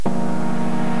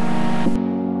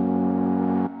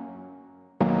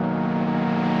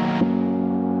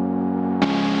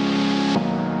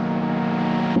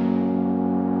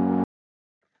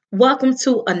Welcome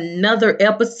to another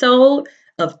episode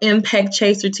of Impact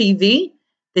Chaser TV.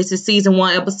 This is season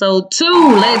 1, episode 2.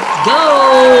 Let's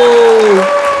go!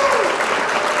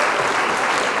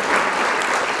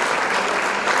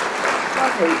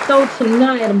 Okay, so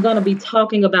tonight I'm going to be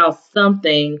talking about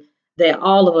something that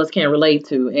all of us can relate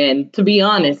to. And to be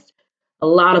honest, a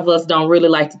lot of us don't really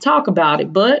like to talk about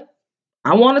it, but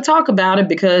I want to talk about it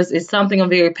because it's something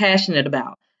I'm very passionate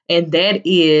about. And that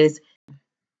is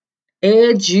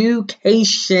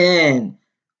education.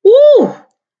 Woo!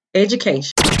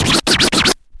 Education.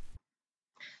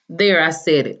 There, I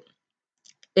said it.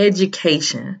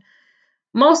 Education.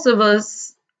 Most of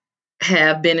us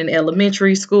have been in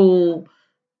elementary school,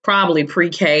 probably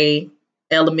pre-K,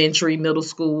 elementary, middle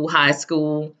school, high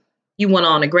school. You went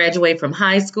on to graduate from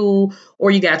high school, or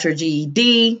you got your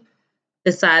GED,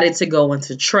 decided to go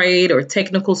into trade or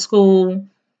technical school.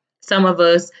 Some of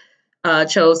us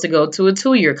chose to go to a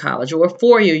 2-year college or a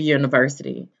 4-year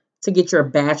university to get your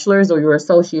bachelor's or your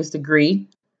associate's degree.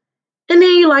 And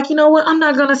then you're like, you know what? I'm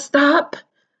not going to stop.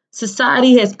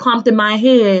 Society has pumped in my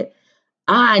head.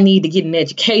 I need to get an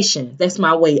education. That's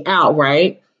my way out,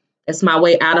 right? That's my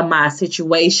way out of my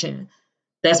situation.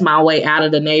 That's my way out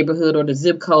of the neighborhood or the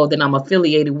zip code that I'm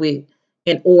affiliated with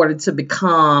in order to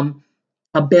become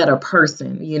a better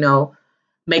person,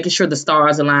 making sure the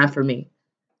stars align for me.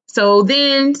 So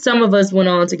then some of us went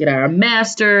on to get our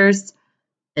master's,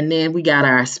 and then we got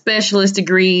our specialist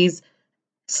degrees.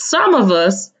 Some of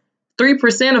us,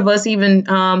 3% of us even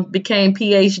became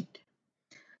PhD.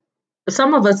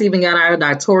 Some of us even got our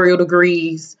doctoral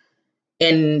degrees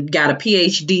and got a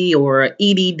PhD or a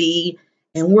EDD,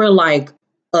 and we're like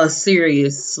a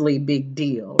seriously big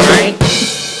deal, right?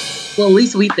 Well, at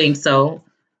least we think so,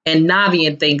 and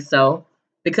Navian thinks so,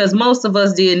 because most of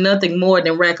us did nothing more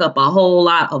than rack up a whole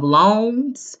lot of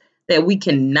loans that we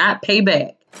cannot pay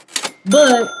back.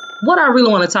 But what I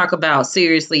really want to talk about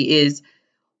seriously is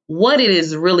what it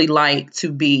is really like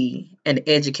to be an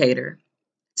educator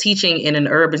teaching in an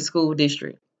urban school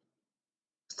district.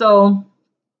 So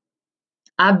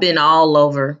I've been all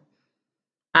over.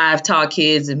 I've taught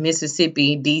kids in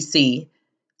Mississippi, DC,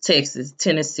 Texas,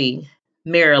 Tennessee,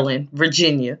 Maryland,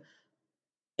 Virginia.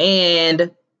 And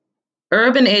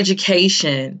urban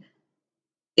education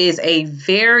is a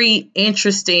very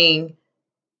interesting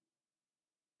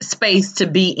space to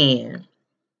be in.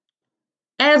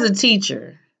 As a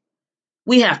teacher,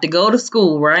 we have to go to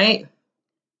school, right?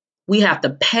 We have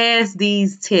to pass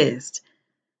these tests,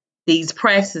 these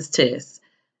praxis tests.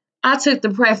 I took the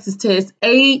praxis test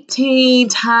 18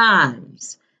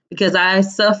 times because I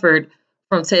suffered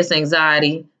from test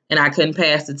anxiety and I couldn't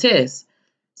pass the test.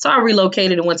 So I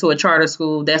relocated and went to a charter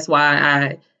school. That's why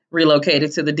I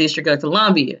relocated to the District of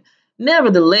Columbia.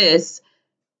 Nevertheless,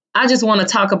 I just want to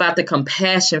talk about the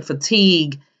compassion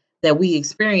fatigue that we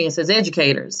experience as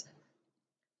educators.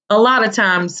 A lot of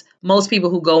times, most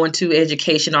people who go into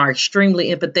education are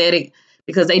extremely empathetic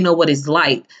because they know what it's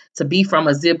like to be from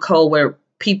a zip code where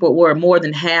more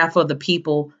than half of the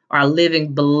people are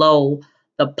living below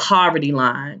the poverty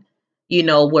line,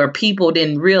 where people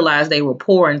didn't realize they were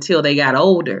poor until they got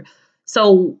older.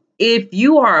 So if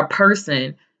you are a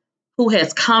person who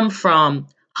has come from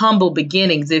humble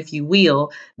beginnings, if you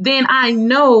will, then I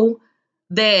know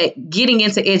that getting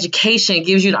into education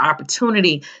gives you the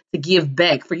opportunity to give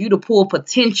back, for you to pull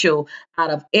potential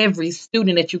out of every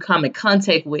student that you come in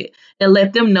contact with and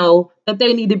let them know that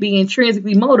they need to be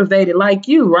intrinsically motivated like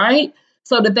you, right?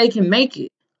 So that they can make it.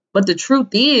 But the truth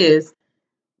is,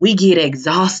 we get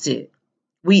exhausted.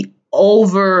 We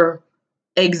over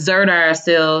exert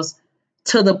ourselves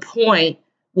to the point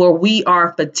where we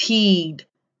are fatigued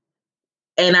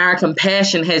and our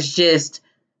compassion has just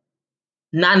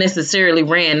not necessarily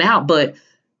ran out, but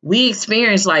we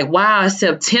experienced like, wow, it's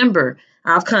September.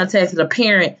 I've contacted a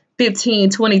parent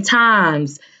 15, 20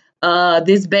 times.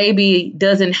 This baby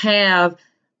doesn't have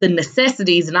the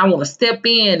necessities and I want to step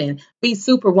in and be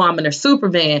Superwoman or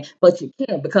Superman, but you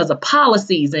can't because of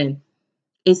policies and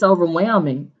it's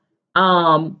overwhelming.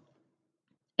 And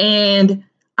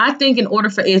I think in order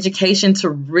for education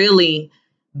to really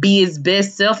be its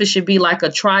best self, it should be like a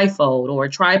trifold or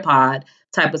a tripod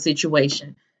type of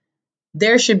situation.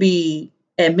 There should be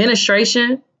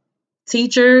administration,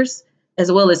 teachers,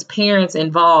 as well as parents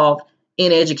involved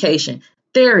in education.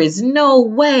 There is no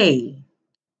way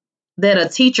that a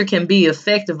teacher can be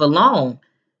effective alone.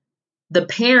 The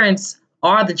parents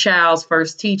are the child's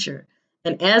first teacher.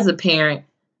 And as a parent,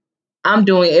 I'm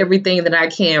doing everything that I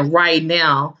can right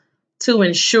now to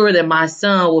ensure that my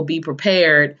son will be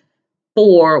prepared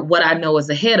for what I know is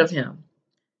ahead of him.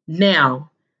 Now,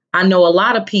 I know a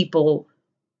lot of people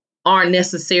aren't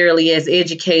necessarily as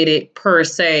educated per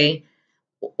se,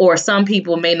 or some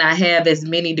people may not have as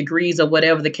many degrees or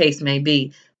whatever the case may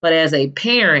be. But as a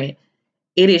parent,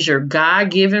 it is your God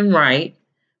given right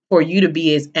for you to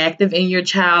be as active in your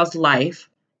child's life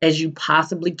as you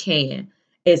possibly can,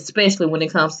 especially when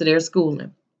it comes to their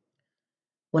schooling.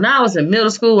 When I was in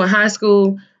middle school and high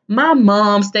school, my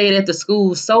mom stayed at the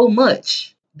school so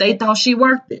much, they thought she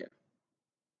worked there.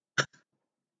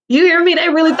 You hear me? They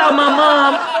really thought my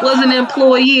mom was an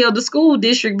employee of the school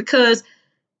district because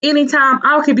anytime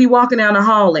I could be walking down the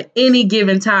hall at any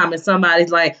given time and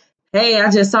somebody's like, hey,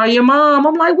 I just saw your mom.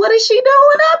 I'm like, what is she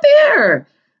doing up here?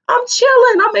 I'm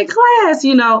chilling. I'm in class.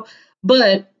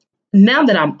 But now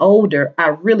that I'm older, I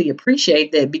really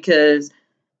appreciate that because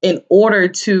in order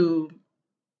to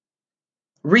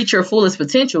reach your fullest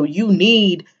potential, you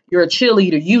need your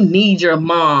cheerleader, you need your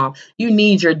mom, you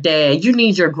need your dad, you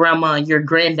need your grandma, and your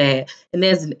granddad. And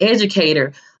as an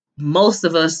educator, most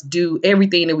of us do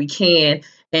everything that we can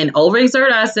and overexert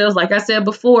ourselves, like I said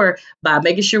before, by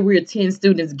making sure we attend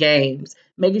students' games,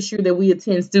 making sure that we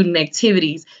attend student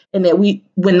activities, and that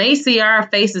when they see our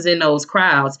faces in those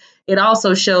crowds, it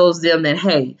also shows them that,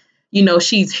 hey,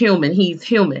 she's human, he's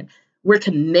human. We're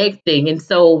connecting. And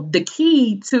so the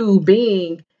key to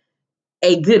being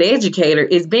a good educator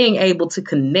is being able to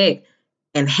connect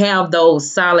and have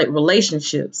those solid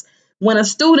relationships. When a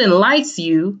student likes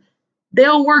you,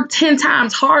 they'll work 10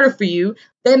 times harder for you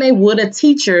than they would a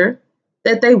teacher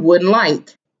that they wouldn't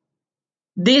like.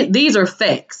 These are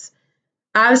facts.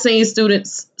 I've seen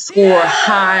students score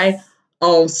high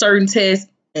on certain tests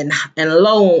and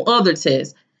low on other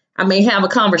tests. I may have a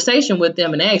conversation with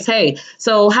them and ask, hey,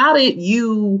 so how did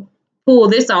you pull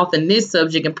this off in this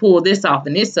subject and pull this off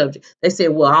in this subject? They said,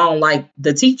 well, I don't like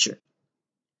the teacher.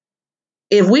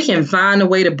 If we can find a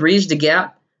way to bridge the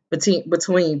gap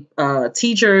between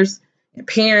teachers and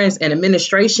parents and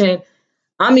administration,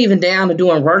 I'm even down to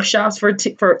doing workshops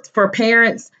for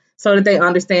parents so that they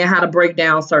understand how to break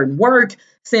down certain work,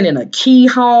 sending a key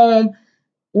home,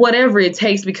 whatever it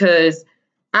takes, because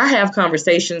I have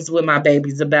conversations with my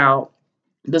babies about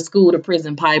the school to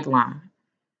prison pipeline.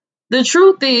 The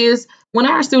truth is, when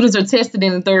our students are tested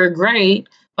in the third grade,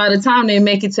 by the time they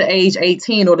make it to age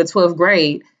 18 or the 12th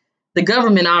grade, the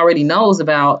government already knows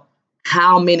about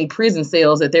how many prison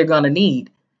cells that they're going to need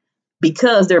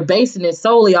because they're basing it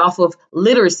solely off of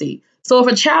literacy. So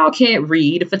if a child can't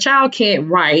read, if a child can't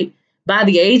write by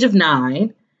the age of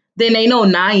 9, then they know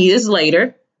 9 years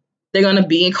later they're going to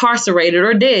be incarcerated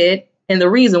or dead. And the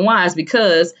reason why is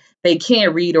because they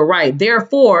can't read or write.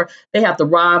 Therefore, they have to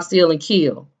rob, steal, and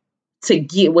kill to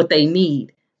get what they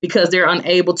need because they're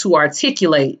unable to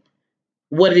articulate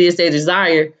what it is they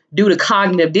desire due to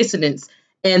cognitive dissonance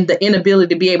and the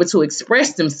inability to be able to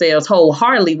express themselves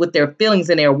wholeheartedly with their feelings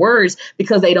and their words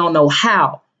because they don't know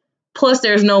how. Plus,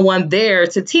 there's no one there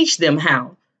to teach them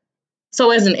how.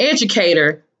 So, as an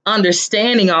educator,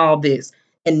 understanding all this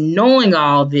and knowing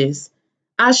all this,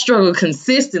 I struggle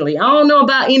consistently. I don't know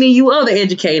about any of you other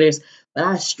educators, but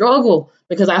I struggle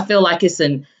because I feel like it's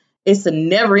a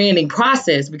never-ending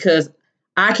process because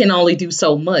I can only do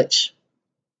so much.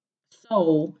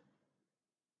 So,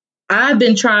 I've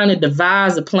been trying to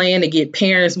devise a plan to get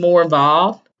parents more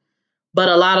involved, but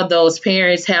a lot of those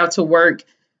parents have to work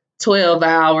 12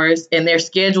 hours and their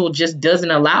schedule just doesn't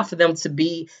allow for them to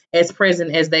be as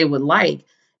present as they would like.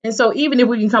 And so even if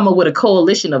we can come up with a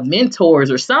coalition of mentors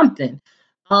or something,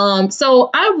 I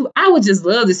would just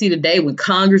love to see the day when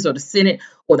Congress or the Senate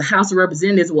or the House of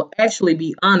Representatives will actually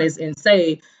be honest and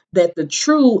say that the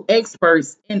true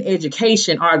experts in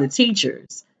education are the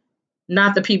teachers,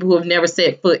 not the people who have never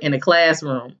set foot in a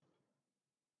classroom.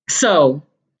 So,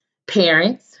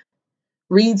 parents,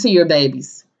 read to your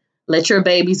babies. Let your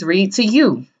babies read to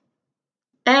you.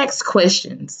 Ask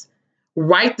questions.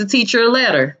 Write the teacher a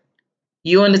letter.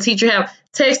 You and the teacher have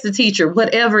text the teacher,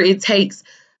 whatever it takes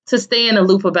to stay in the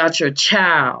loop about your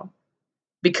child.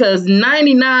 Because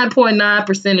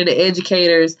 99.9% of the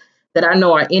educators that I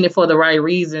know are in it for the right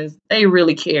reasons, they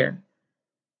really care.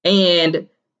 And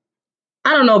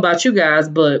I don't know about you guys,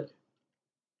 but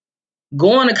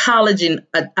going to college and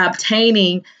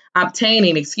obtaining,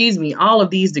 all of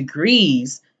these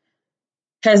degrees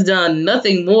has done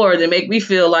nothing more than make me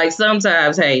feel like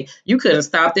sometimes, hey, you could have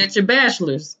stopped at your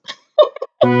bachelor's.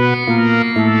 You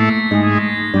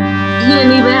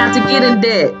didn't even have to get in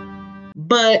debt.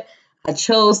 But I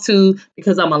chose to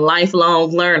because I'm a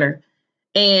lifelong learner.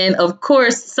 And of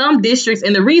course, some districts,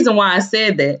 and the reason why I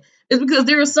said that is because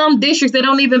there are some districts that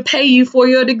don't even pay you for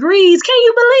your degrees. Can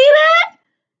you believe that?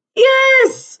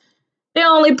 Yes. They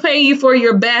only pay you for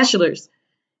your bachelor's.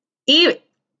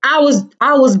 I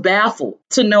was baffled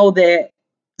to know that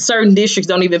certain districts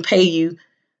don't even pay you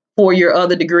for your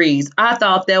other degrees. I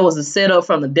thought that was a setup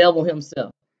from the devil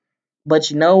himself. But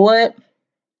you know what?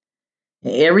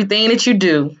 Everything that you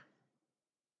do,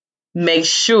 make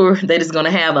sure that it's going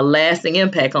to have a lasting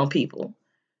impact on people.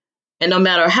 And no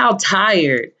matter how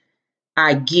tired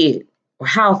I get or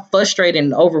how frustrated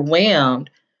and overwhelmed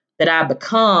that I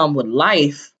become with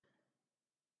life,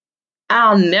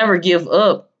 I'll never give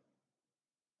up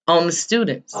on the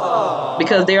students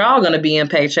because they're all going to be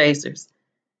impact chasers.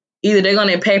 Either they're going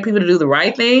to impact people to do the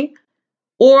right thing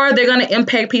or they're going to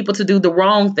impact people to do the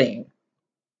wrong thing.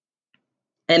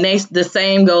 And the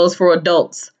same goes for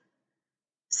adults.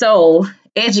 So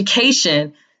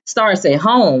education starts at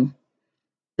home.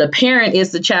 The parent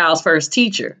is the child's first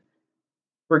teacher,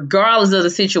 regardless of the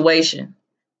situation.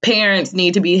 Parents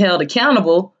need to be held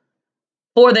accountable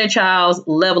for their child's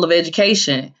level of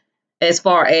education as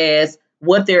far as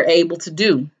what they're able to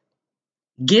do.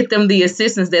 Get them the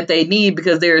assistance that they need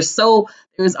because there's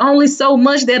only so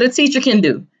much that a teacher can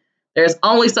do. There's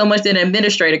only so much that an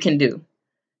administrator can do.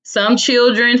 Some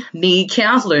children need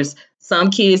counselors.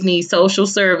 Some kids need social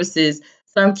services.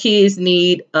 Some kids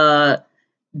need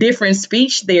different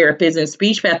speech therapists and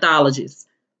speech pathologists.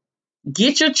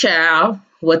 Get your child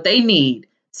what they need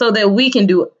so that we can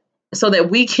do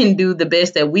the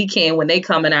best that we can when they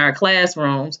come in our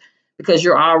classrooms because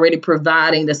you're already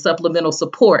providing the supplemental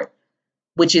support,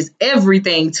 which is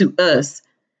everything to us.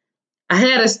 I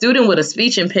had a student with a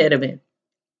speech impediment.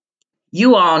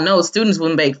 You all know students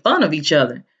would make fun of each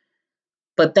other.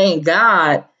 But thank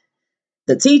God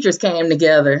the teachers came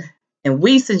together and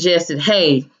we suggested,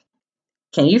 hey,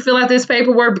 can you fill out this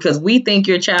paperwork? Because we think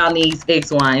your child needs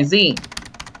X, Y, and Z.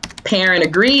 Parent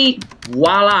agreed.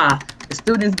 Voila. The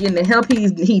student's getting the help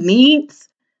he needs.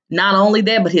 Not only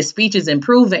that, but his speech is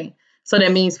improving. So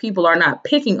that means people are not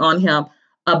picking on him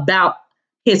about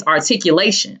his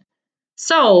articulation.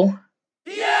 So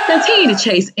continue to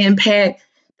chase impact.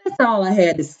 That's all I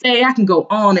had to say. I can go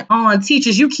on and on.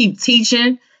 Teachers, you keep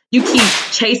teaching. You keep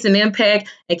chasing impact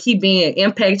and keep being an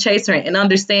impact chaser and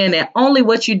understand that only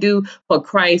what you do for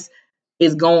Christ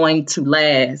is going to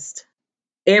last.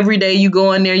 Every day you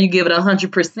go in there, you give it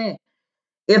 100%.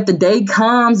 If the day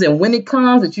comes and when it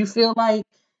comes that you feel like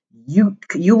you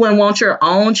wouldn't want your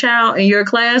own child in your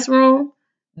classroom,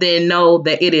 then know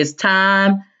that it is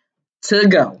time to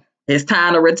go. It's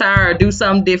time to retire or do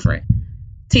something different.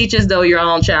 Teach as though your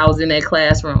own child was in that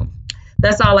classroom.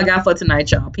 That's all I got for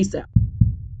tonight, y'all. Peace out.